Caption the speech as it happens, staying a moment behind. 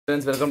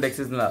Friends, welcome to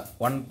exercise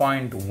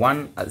 1.1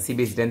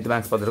 CBSE 10th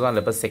maths பார்த்துருக்கோம்.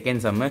 அதில் இப்போ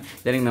செகண்ட் சம்மு.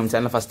 இதை நீங்கள் நம்ம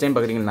சேனலில் ஃபஸ்ட் டைம்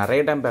பார்க்குறீங்க,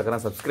 நிறைய டைம்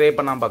பார்க்குறேன், சப்ஸ்கிரைப்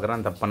பண்ணாமல்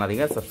பார்க்குறேன், தப்பு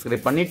பண்ணாதீங்க.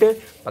 சப்ஸ்கிரைப் பண்ணிவிட்டு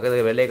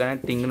பக்கத்தில் வெள்ளைக்கான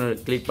டிங்கு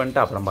கிளிக் பண்ணிட்டு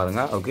அப்புறம்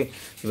பாருங்கள். ஓகே,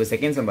 இப்போ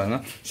செகண்ட் சம்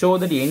பாருங்கள். Show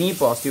that any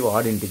positive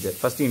add integer.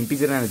 First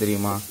இன்டிஜர்னா எனக்கு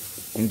தெரியுமா?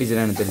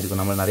 இன்டிஜர்னா எனக்கு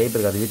தெரிஞ்சுக்கும். நம்ம நிறைய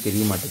பேருக்கு அதுவே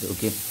தெரிய மாட்டேது.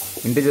 ஓகே,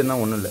 இன்டிஜர்னா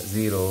ஒன்றும் இல்லை,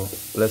 0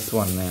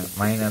 +1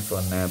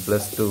 -1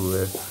 +2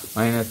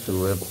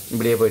 -2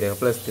 இப்படியே போயிட்டு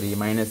 +3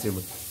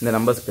 -3 இந்த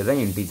நம்பர்ஸ் பேர்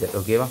தான் இன்டிஜர்.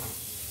 ஓகேவா?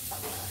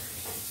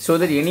 So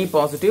that any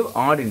positive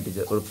odd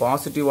integer, ஒரு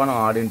பாசிட்டிவான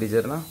odd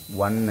integerனா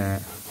 1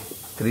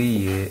 3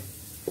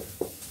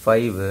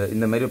 5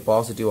 இந்த மாதிரி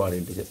positive odd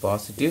integer.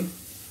 Positive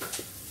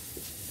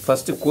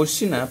first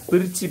क्वेश्चனை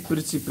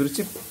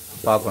பிரிச்சு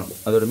பார்க்கணும்.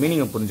 அதோட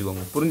மீனிங்கை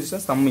புரிஞ்சுக்கோங்க.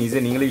 புரிஞ்சுச்சா சம்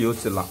ஈஸியாக நீங்களே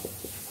யோசிச்சிடலாம்.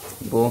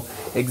 இப்போது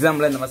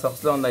எக்ஸாம்பிள் இந்த மாதிரி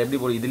சப்ஸில் வந்தால் எப்படி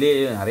போடும், இதிலே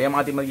நிறைய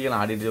மாற்றி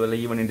கேட்கலாம். ஆட் இன்டிஜர்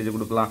ஈவன் இன்டிஜர்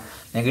கொடுக்கலாம்,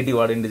 நெகட்டிவ்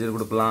ஆட் இன்டிஜர்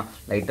கொடுக்கலாம்,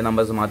 லைட்டாக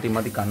நம்பர்ஸ்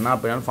மாற்றி கண்ணா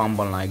அப்படின்னா ஃபார்ம்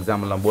பண்ணலாம்.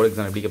 எக்ஸாம்பிள்லாம் போர்டு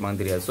எக்ஸாம் எப்படி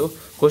கேட்பாங்கன்னு தெரியாது. ஸோ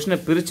கொஸ்டினை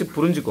பிரித்து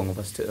புரிஞ்சுக்கோங்க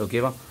ஃபஸ்ட்டு.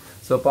 ஓகேவா?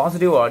 So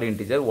positive add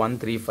integer 1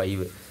 3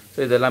 5. So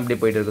இதெல்லாம் இப்படி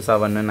போயிட்டு இருக்கும்,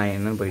 7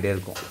 9 போயிட்டே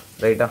இருக்கும்.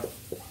 ரைட்டா?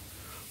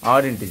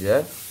 Add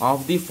integer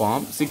of the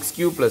form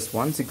 6³ +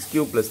 1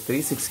 6³ +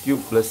 3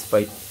 6³ +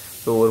 5.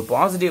 So ஒரு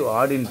பாசிட்டிவ்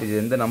ஆட்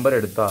இன்டிஜர் எந்த நம்பர்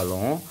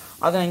எடுத்தாலும்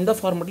அதை இந்த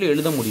ஃபார்மெட்டில்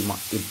எழுத முடியுமா?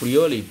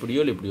 இப்படியோ இல்லை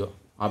இப்படியோ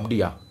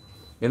அப்படியா?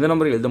 எந்த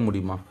நம்பர் எழுத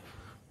முடியுமா?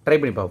 ட்ரை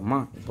பண்ணி பார்ப்போமா?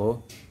 இப்போது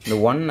இந்த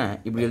 1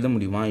 இப்படி எழுத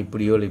முடியுமா?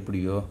 இப்படியோ இல்லை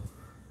இப்படியோ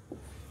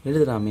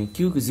எழுதுறாமே.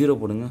 க்யூக்கு 0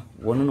 போடுங்க,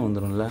 1ன்னு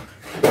வந்துடும்ல.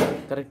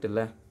 கரெக்ட்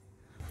இல்லை?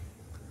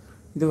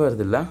 இது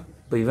வருது இல்லை?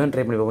 இப்போ இவன்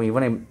ட்ரை பண்ணி பார்ப்போம்.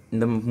 இவனை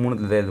இந்த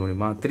 3 எழுத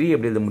முடியுமா? 3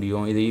 எப்படி எழுத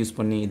முடியும்? இதை யூஸ்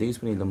பண்ணி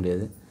எழுத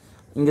முடியாது.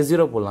 இங்கே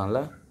 0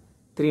 போடலாம்ல,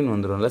 3ன்னு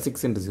வந்துடும்ல.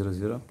 6 × 0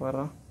 0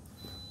 பாரா.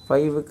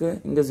 5க்கு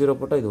இங்கே 0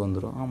 போட்டால் இது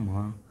வந்துடும்.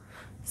 ஆமாம்,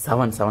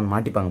 7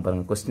 மாட்டிப்பாங்க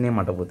பாருங்கள். கொஸ்டினே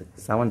மாட்ட போகுது.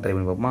 7 ட்ரை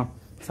பண்ணி பார்ப்போமா?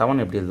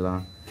 7 எப்படி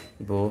எழுதலாம்?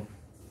 இப்போது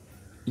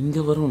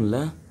இங்கே வரும்ல,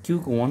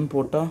 க்யூக்கு 1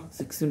 போட்டால்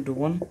 6 ×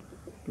 1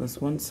 +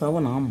 1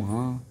 7.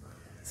 ஆமாம்,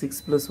 6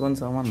 + 1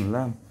 7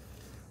 இல்லை?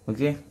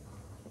 ஓகே,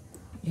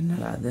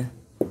 என்னடா அது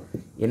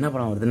என்ன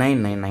பண்ண வருது?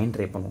 9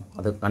 ட்ரை பண்ணுவோம்.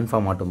 அது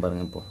கன்ஃபார்ம் ஆட்டும்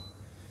பாருங்கள்.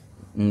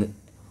 இப்போது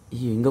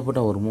இங்கே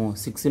போட்டால் வருமோ?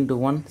 6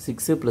 × 1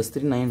 6 +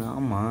 3 9.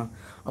 ஆமாம்,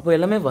 அப்போ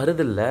எல்லாமே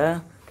வருதில்ல.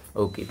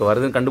 ஓகே, இப்போ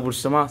வருதுன்னு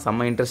கண்டுபிடிச்சிட்டோமா?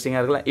 செம்ம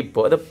இன்ட்ரெஸ்டிங்காக இருக்கலாம். இப்போ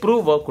அதை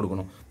ப்ரூஃபாக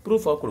கொடுக்கணும்.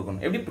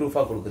 எப்படி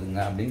ப்ரூஃபாக கொடுக்குதுங்க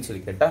அப்படின்னு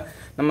சொல்லி கேட்டால்,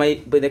 நம்ம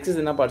இப்போ இந்த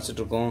எக்ஸசைஸ் என்ன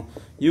படிச்சுட்டு இருக்கோம்?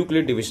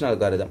 Euclid division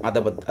algorithm.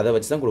 அதை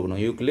வச்சு தான்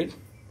கொடுக்கணும். Euclid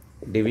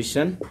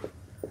division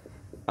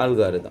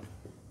algorithm.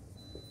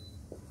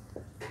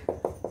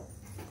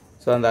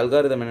 ஸோ அந்த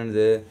அல்காரிதம்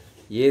என்னது?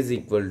 A is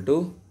equal to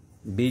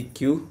BQ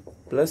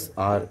plus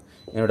R.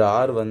 என்னோட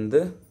R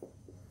வந்து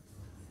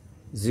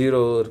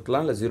 0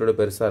 இருக்கலாம், இல்லை 0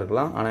 பெருசாக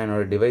இருக்கலாம். ஆனால்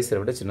என்னோட டிவைஸரை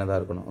விட சின்னதாக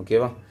இருக்கணும்.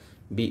 ஓகேவா?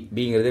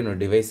 பிங்கிறது என்னோட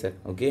டிவைஸர்.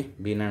 ஓகே,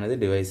 பின்னா என்னது?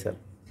 டிவைஸர்.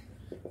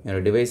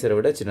 என்னோட டிவைஸரை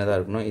விட சின்னதாக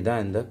இருக்கணும்.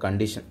 இதுதான் இந்த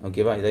கண்டிஷன்.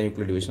 ஓகேவா? இதான்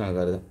யூக்ளிட் டிவிஷன்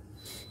அல்காரிதம்.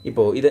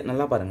 இப்போது இதை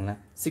நல்லா பாருங்களேன்.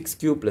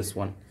 6³ +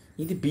 1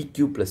 இது BQ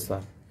 +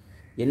 R.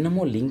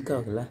 என்னமோ லிங்க்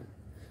ஆகலை.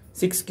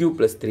 6³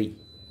 + 3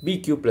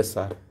 BQ +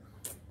 R.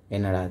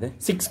 என்னடா அது?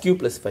 6³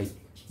 + 5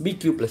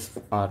 BQ +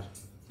 R.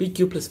 BQ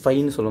 +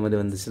 5ன்னு சொல்லும்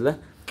போது வந்துச்சுல்ல.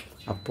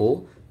 அப்போது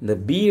இந்த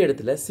B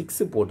இடத்துல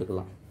 6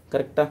 போட்டுக்கலாம்.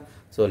 கரெக்டாக?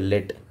 ஸோ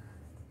லெட்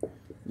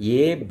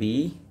AB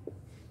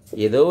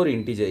ஏதோ ஒரு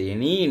integer,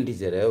 any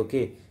integer.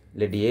 Okay,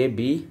 let AB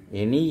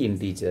any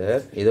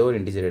integer, ஏதோ ஒரு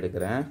இன்டிஜர்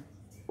எடுக்கிறேன்.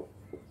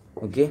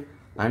 ஓகே,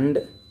 அண்ட்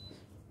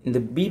இந்த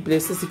B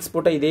ப்ளேஸில் 6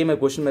 போட்டால் இதே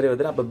மாதிரி கொஸ்டின் மாதிரி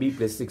வருது. அப்போ B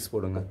ப்ளேஸ் 6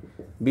 போடுங்க.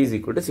 B is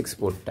equal to 6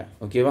 போட்டேன்.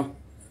 ஓகேவா?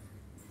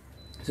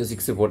 ஸோ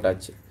 6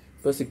 போட்டாச்சு.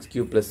 இப்போ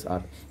 6³ +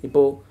 R.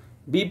 இப்போது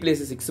B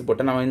ப்ளேஸ் 6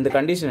 போட்டால் நம்ம இந்த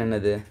கண்டிஷன்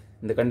என்னது?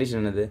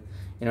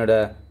 என்னோட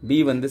B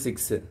வந்து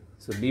 6.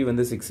 ஸோ B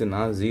வந்து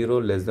 6னா 0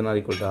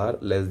 <= R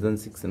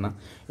 <= 6னா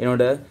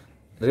என்னோட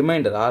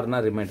ரிமைண்டர் Rனா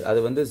ரிமைண்டர் அது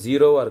வந்து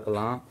 0வாக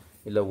இருக்கலாம்,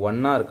 இல்லை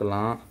 1ஆக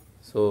இருக்கலாம்.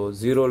 ஸோ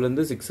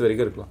 0லேருந்து 6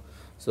 வரைக்கும் இருக்கலாம்.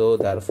 So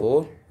therefore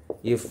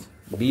if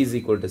B is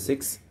equal to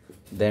 6,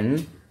 then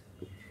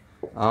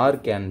R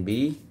can be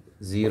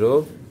 0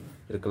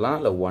 இருக்கலாம்,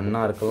 இல்லை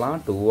 1ஆக இருக்கலாம்,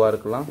 2ஆக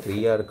இருக்கலாம்,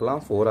 3ஆக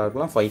இருக்கலாம், 4ஆக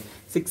இருக்கலாம், 5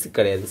 6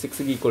 கிடையாது.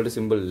 6க்கு ஈக்குவல் டு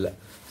சிம்பிள் இல்லை.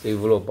 ஸோ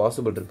இவ்வளோ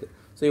பாசிபிள் இருக்குது.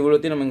 ஸோ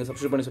இவ்வளோத்தையும் நம்ம இங்கே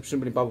சப்ஸ்டியூட்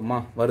பண்ணி பார்ப்போமா?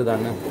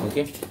 வருதான்னு.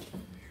 Okay,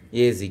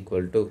 A is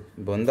equal to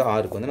இப்போ வந்து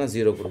Rக்கு வந்து நான்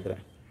 0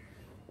 கொடுக்குறேன்.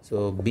 ஸோ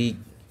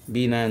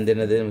பினா வந்து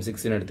என்னது? நம்ம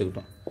 6ன்னு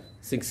எடுத்துக்கிட்டோம்.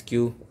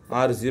 6³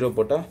 R 0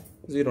 போட்டால்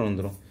 0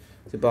 வந்துடும்.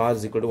 ஸோ இப்போ R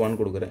is equal to 1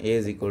 கொடுக்குறேன். A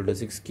is equal to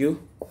 6³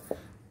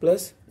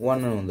 +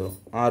 1 வந்துடும்.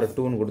 R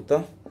 2ன்னு கொடுத்தா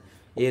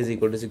A is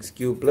equal to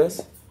 6³ +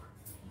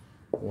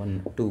 1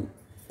 2.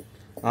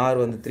 R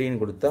வந்து 3ன்னு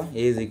கொடுத்தா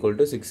A is equal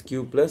to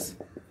 6³ +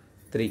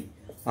 3.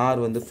 R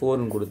வந்து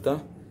 4ன்னு கொடுத்தா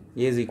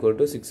A is equal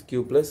to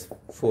 6³ +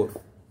 4.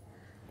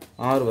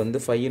 R வந்து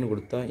 5ன்னு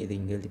கொடுத்தா இது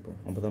இங்கே எழுதிப்போம்,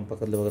 அப்போ தான்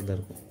பக்கத்தில்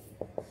இருக்கும்.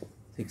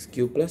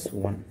 6³ +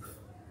 1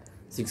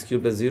 6³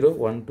 + 0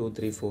 1 2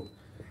 3 4.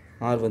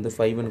 R வந்து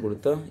 5ன்னு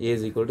கொடுத்தா A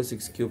is equal to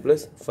 6³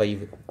 +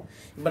 5.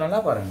 இப்போ நல்லா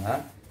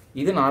பாருங்கள்,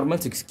 இது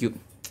நார்மல் 6³.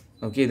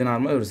 ஓகே, இது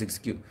நார்மல் ஒரு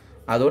 6³.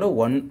 அதோட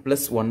 1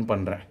 + 1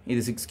 பண்ணுறேன்.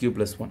 இது 6³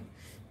 + 1.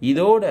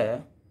 இதோட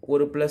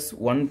ஒரு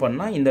 +1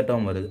 பண்ணால் இந்த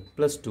டேர்ம் வருது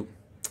 +2.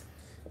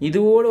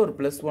 இதுவோட ஒரு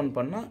 +1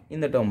 பண்ணால்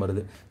இந்த டேர்ம்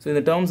வருது. ஸோ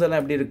இந்த டேர்ம்ஸ் எல்லாம்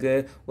எப்படி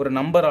இருக்குது, ஒரு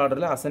நம்பர்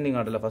ஆர்டரில் அசெண்டிங்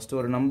ஆர்டரில் ஃபஸ்ட்டு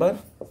ஒரு நம்பர்,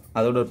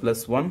 அதோட ஒரு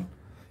 +1,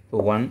 இப்போ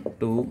 1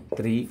 2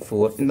 3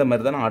 4 இந்த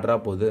மாதிரி தானே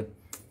ஆர்டராக போகுது.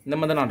 இந்த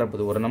மாதிரி தானே ஆர்டர்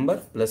போகுது. ஒரு நம்பர்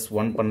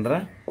 +1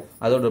 பண்ணுறேன்,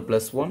 அதோட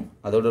 +1,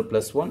 அதோட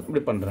 +1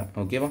 இப்படி பண்ணுறேன்.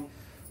 ஓகேவா?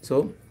 ஸோ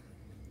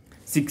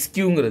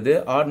 6Qங்கிறது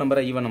ஆட்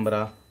நம்பரா ஈவன்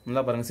நம்பரா?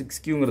 நல்லா பாருங்கள்,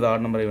 6Qங்கிறது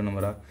ஆட் நம்பரா ஈவன்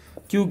நம்பரா?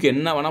 Qக்கு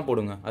என்ன வேணால்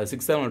போடுங்க, அது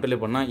 6 மல்டிப்ளை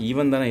பண்ணால்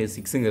ஈவன் தானே.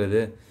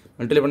 6ங்கிறது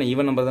மல்டிப்ளை பண்ணால்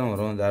ஈவன் நம்பர் தானே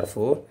வரும்.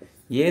 therefore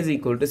A is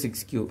equal to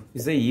 6Q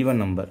is a even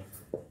number,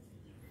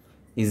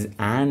 is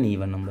an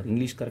even number.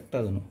 English கரெக்டாக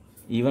இருக்கணும்.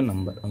 Even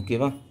number.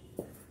 ஓகேவா?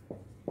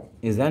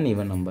 is an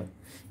even number.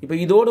 இப்போ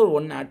இதோட ஒரு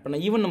 1 ஆட்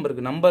பண்ணால் ஈவன்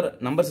நம்பருக்கு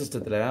நம்பர்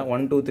சிஸ்டத்தில்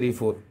 1 2 3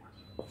 4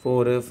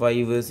 4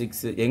 5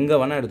 6 எங்கே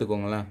வேணால்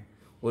எடுத்துக்கோங்களேன்.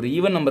 ஒரு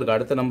ஈவன் நம்பருக்கு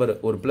அடுத்த நம்பர்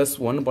ஒரு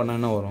 +1 பண்ணால்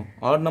என்ன வரும்,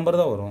 ஆட் நம்பர்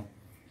தான் வரும்.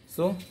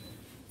 ஸோ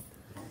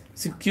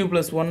 6Q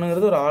 +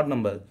 1ங்கிறது ஒரு add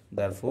number.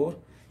 therefore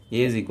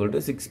A is equal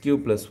to 6Q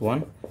 +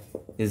 1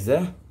 is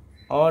a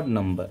odd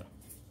number.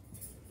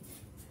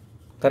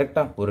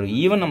 கரெக்டாக? ஒரு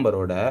ஈவன்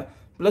நம்பரோட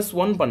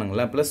 +1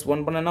 பண்ணுங்களேன்.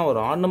 +1 பண்ணனா ஒரு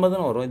ஆட் நம்பர்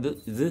தானே வரும்.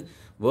 இது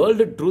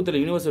வேர்ல்டு ட்ரூத் இல்லை,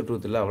 யூனிவர்சல்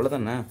ட்ரூத் இல்லை,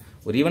 அவ்வளோதானே.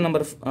 ஒரு ஈவன்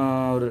நம்பர்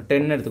ஒரு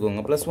 10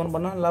 எடுத்துக்கோங்க, +1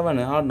 பண்ணால்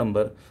 11 ஆட்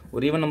நம்பர்.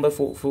 ஒரு ஈவன் நம்பர்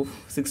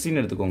 16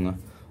 எடுத்துக்கோங்க,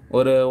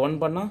 ஒரு 1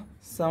 பண்ணால்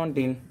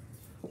 17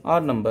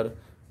 ஆட் நம்பர்.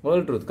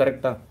 World truth.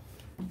 கரெக்டாக?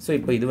 ஸோ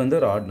இப்போ இது வந்து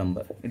ஒரு add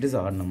number, it is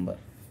add number.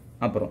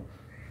 அப்புறம்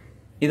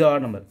இது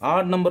ஆட் நம்பர்.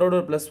 ஆட் நம்பரோட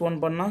ஒரு +1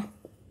 பண்ணால்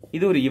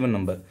இது ஒரு even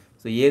number.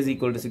 So A is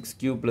equal to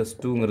 6Q +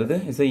 2ங்கிறது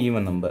is a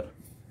even number.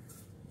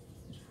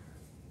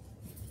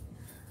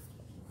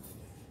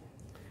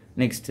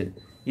 Next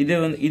இது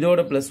வந்து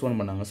இதோட +1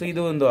 பண்ணாங்க. ஸோ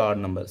இது வந்து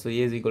add number. So A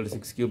is equal to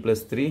 6Q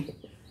 + 3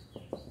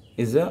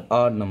 is a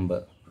odd number.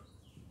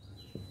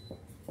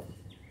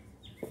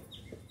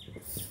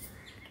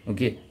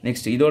 Okay.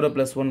 Next இதோட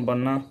 +1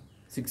 பண்ணால்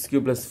 6Q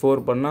 + 4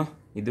 பண்ணால்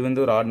இது வந்து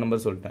ஒரு ஆட்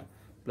நம்பர் சொல்லிட்டேன்.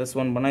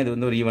 +1 பண்ணால் இது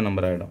வந்து ஒரு ஈவன்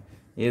நம்பர் ஆகிடும்.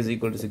 A is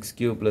equal to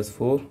 6Q +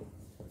 4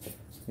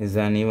 is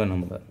an even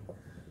number.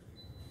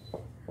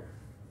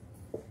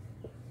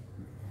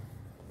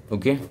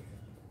 Okay.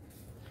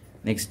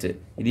 Next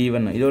இது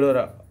ஈவன், இதோட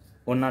ஒரு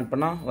 1 ஆட்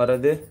பண்ணால்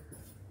வர்றது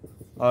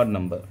ஆட்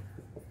நம்பர்.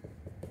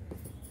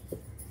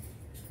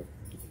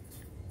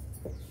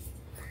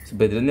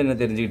 இப்போ இதுலேருந்து என்ன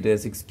தெரிஞ்சுக்கிட்டு,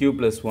 6Q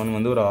 + 1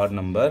 வந்து ஒரு add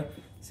number,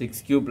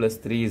 6Q +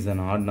 3 is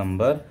an odd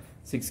number,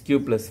 6Q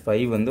 +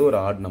 5 வந்து ஒரு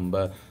ஆட்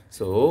நம்பர்.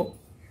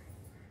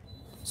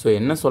 ஸோ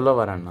என்ன சொல்ல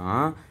வரேன்னா,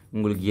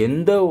 உங்களுக்கு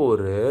எந்த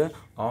ஒரு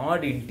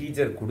ஆட்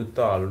இன்டீஜர்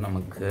கொடுத்தாலும்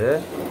நமக்கு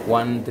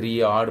 1 3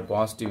 add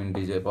positive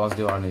integer,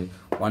 positive add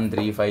 1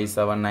 3 5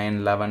 7 9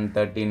 11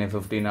 13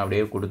 15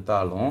 அப்படியே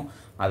கொடுத்தாலும்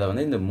அதை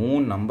வந்து இந்த 3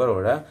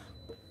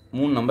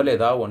 நம்பரில்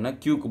ஏதாவது ஒன்று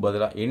Qக்கு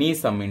பதிலாக எனி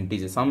சம்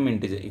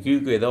இன்டீஜர்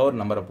Qக்கு ஏதோ ஒரு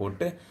நம்பரை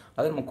போட்டு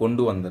அதை நம்ம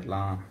கொண்டு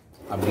வந்துடலாம்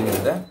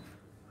அப்படிங்கிறத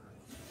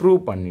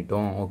ப்ரூவ்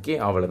பண்ணிட்டோம். ஓகே,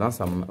 அவ்வளோதான்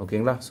சம்.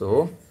 ஓகேங்களா? ஸோ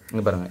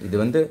இங்கே பாருங்கள், இது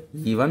வந்து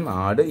ஈவன்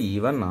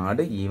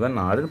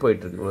ஆடுன்னு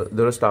போயிட்டுருக்கு.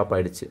 இதோட ஸ்டாப்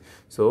ஆகிடுச்சு.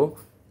 ஸோ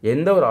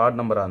எந்த ஒரு ஆட்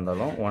நம்பராக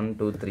இருந்தாலும் 1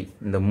 2 3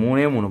 இந்த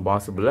 3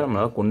 பாசிபிளாக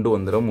நம்மளால் கொண்டு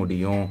வந்துட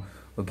முடியும்.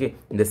 ஓகே,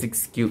 இந்த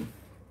 6Q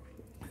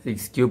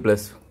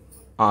 +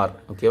 R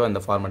ஓகேவா,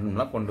 இந்த ஃபார்மேட்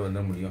நம்மளால் கொண்டு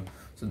வந்துட முடியும்.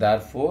 ஸோ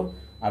therefore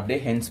அப்படியே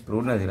ஹென்ஸ்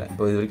ப்ரூவ்னு எழுதிக்கிறேன்.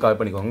 இப்போ இது வரைக்கும் கால்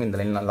பண்ணிக்கோங்க. இந்த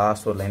லைன்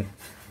லாஸ்ட் ஒரு லைன்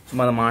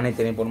சும்மா அதை மானே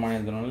தெரியும் பொறுமானே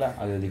இருக்கணும்ல,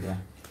 அது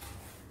எழுதிக்கிறேன்.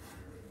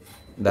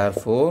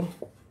 therefore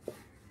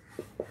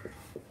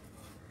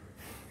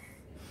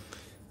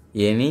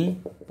any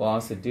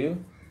positive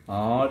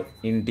odd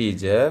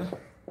integer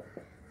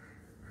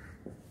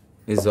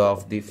is of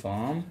the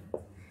form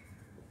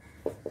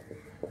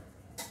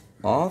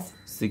of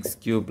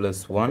 6Q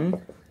 + 1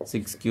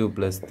 6Q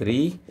 + 3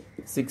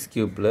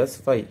 6Q +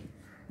 5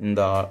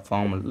 இந்த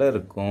ஃபார்முலில்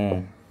இருக்கும்.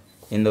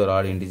 எந்த ஒரு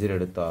ஆட் இன்டீஜர்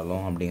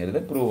எடுத்தாலும் அப்படிங்கிறது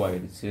ப்ரூவ்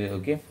ஆகிடுச்சு.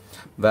 ஓகே,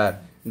 வேர்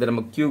இந்த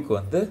நம்ம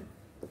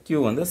Q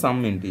வந்து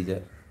சம்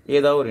இன்டீஜர்,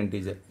 ஏதாவது ஒரு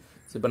இன்டீஜர்.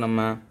 ஸோ இப்போ நம்ம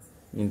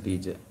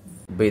இன்டீஜர்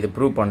இப்போ இதை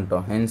ப்ரூவ்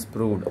பண்ணிட்டோம், ஹென்ஸ்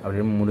ப்ரூவ்ட்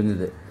அப்படின்னு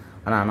முடிஞ்சுது.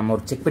 ஆனால் நம்ம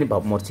ஒரு செக் பண்ணி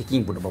பார்ப்போம், ஒரு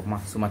செக்கிங் போட்டு பார்ப்போமா,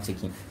 சும்மா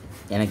செக்கிங்.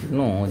 எனக்கு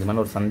இன்னும் இது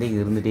மாதிரி ஒரு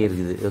சந்தேகம் இருந்துகிட்டே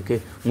இருக்குது. ஓகே,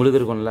 உங்களுக்கு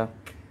இருக்கும்ல,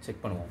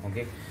 செக் பண்ணுவோம்.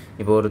 ஓகே,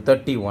 இப்போ ஒரு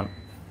 31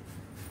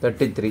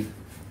 33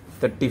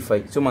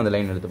 35 சும்மா அந்த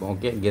லைன் எடுத்துப்போம்.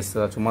 ஓகே, கெஸ்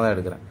சும்மா தான்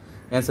எடுக்கிறேன்.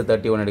 ஏன் சார்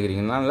 31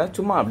 எடுக்கிறீங்கன்னா இல்லை,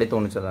 சும்மா அப்படியே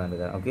தோணுச்சு தான்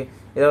எடுக்கிறேன். ஓகே,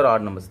 ஏதோ ஒரு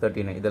ஆட் நம்பர்ஸ்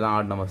 39 இதெல்லாம்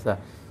ஆட் நம்பர்ஸ்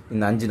தான்.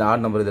 இந்த 5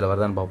 ஆட் நம்பர் இதில்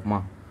வருதான்னு பார்ப்போமா.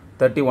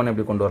 31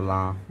 எப்படி கொண்டு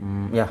வரலாம்,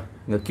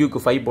 இங்கே Qக்கு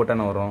 5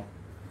 போட்டால் வரும்.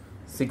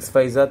 6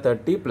 5s are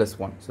 30 +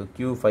 1. ஸோ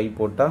Q 5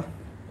 போட்டால்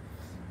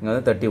இங்கே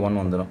வந்து 31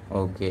 வந்துடும்.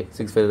 ஓகே,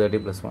 6 5 30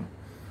 + 1.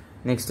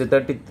 நெக்ஸ்ட்டு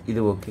 30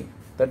 இது ஓகே.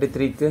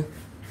 33க்கு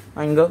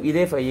இங்கே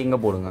இதே 5 இங்கே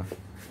போடுங்க.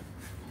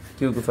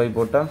 Qக்கு 5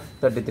 போட்டால்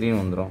 33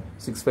 வந்துடும்.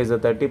 6 5s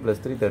are 30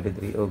 + 3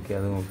 33. ஓகே,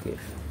 அதுவும் ஓகே.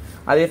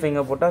 அதே 5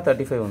 இங்கே போட்டால்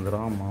 35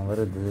 வந்துடும். ஆமாம்,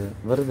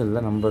 வருது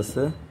இல்லை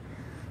நம்பர்ஸு.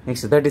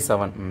 நெக்ஸ்ட்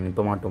 37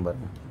 இப்போ மாட்டும்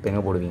பாருங்கள். இப்போ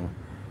எங்கே போடுவீங்க,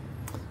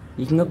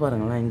 இங்கே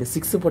பாருங்களேன். இந்த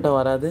 6 போட்டால்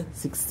வராது.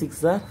 6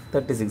 6 are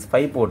 36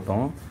 5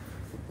 போட்டோம்.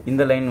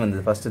 இந்த லைன் வந்து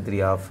ஃபஸ்ட்டு 3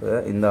 ஆஃப்,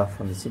 இந்த ஆஃப்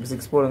வந்துச்சு. இப்போ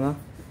 6 போடுங்க.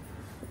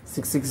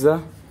 6 6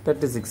 are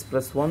 36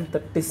 + 1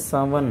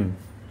 37.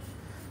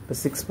 இப்போ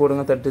 6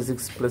 போடுங்க.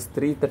 36 +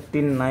 3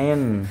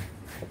 39.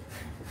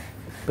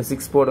 இப்போ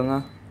 6 போடுங்க.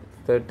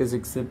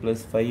 36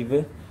 + 5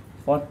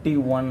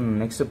 41.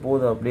 நெக்ஸ்ட்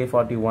போகுது அப்படியே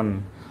 41.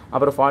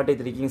 அப்புறம்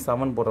 43க்கு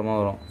 7 போடுற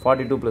மாதிரி வரும்.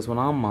 42 +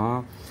 1. ஆமாம்.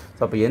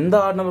 ஸோ அப்போ எந்த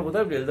ஆட் நம்பர்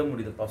கொடுத்தா இப்படி எழுத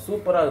முடியுதுப்பா.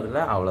 சூப்பராக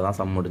இருக்குதுல்ல. அவ்வளோதான்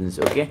சம்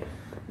முடிஞ்சிச்சு. ஓகே,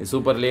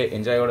 சூப்பர்லேயே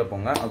என்ஜாயோட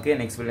போங்க. ஓகே,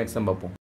 நெக்ஸ்ட் சம் பார்ப்போம்.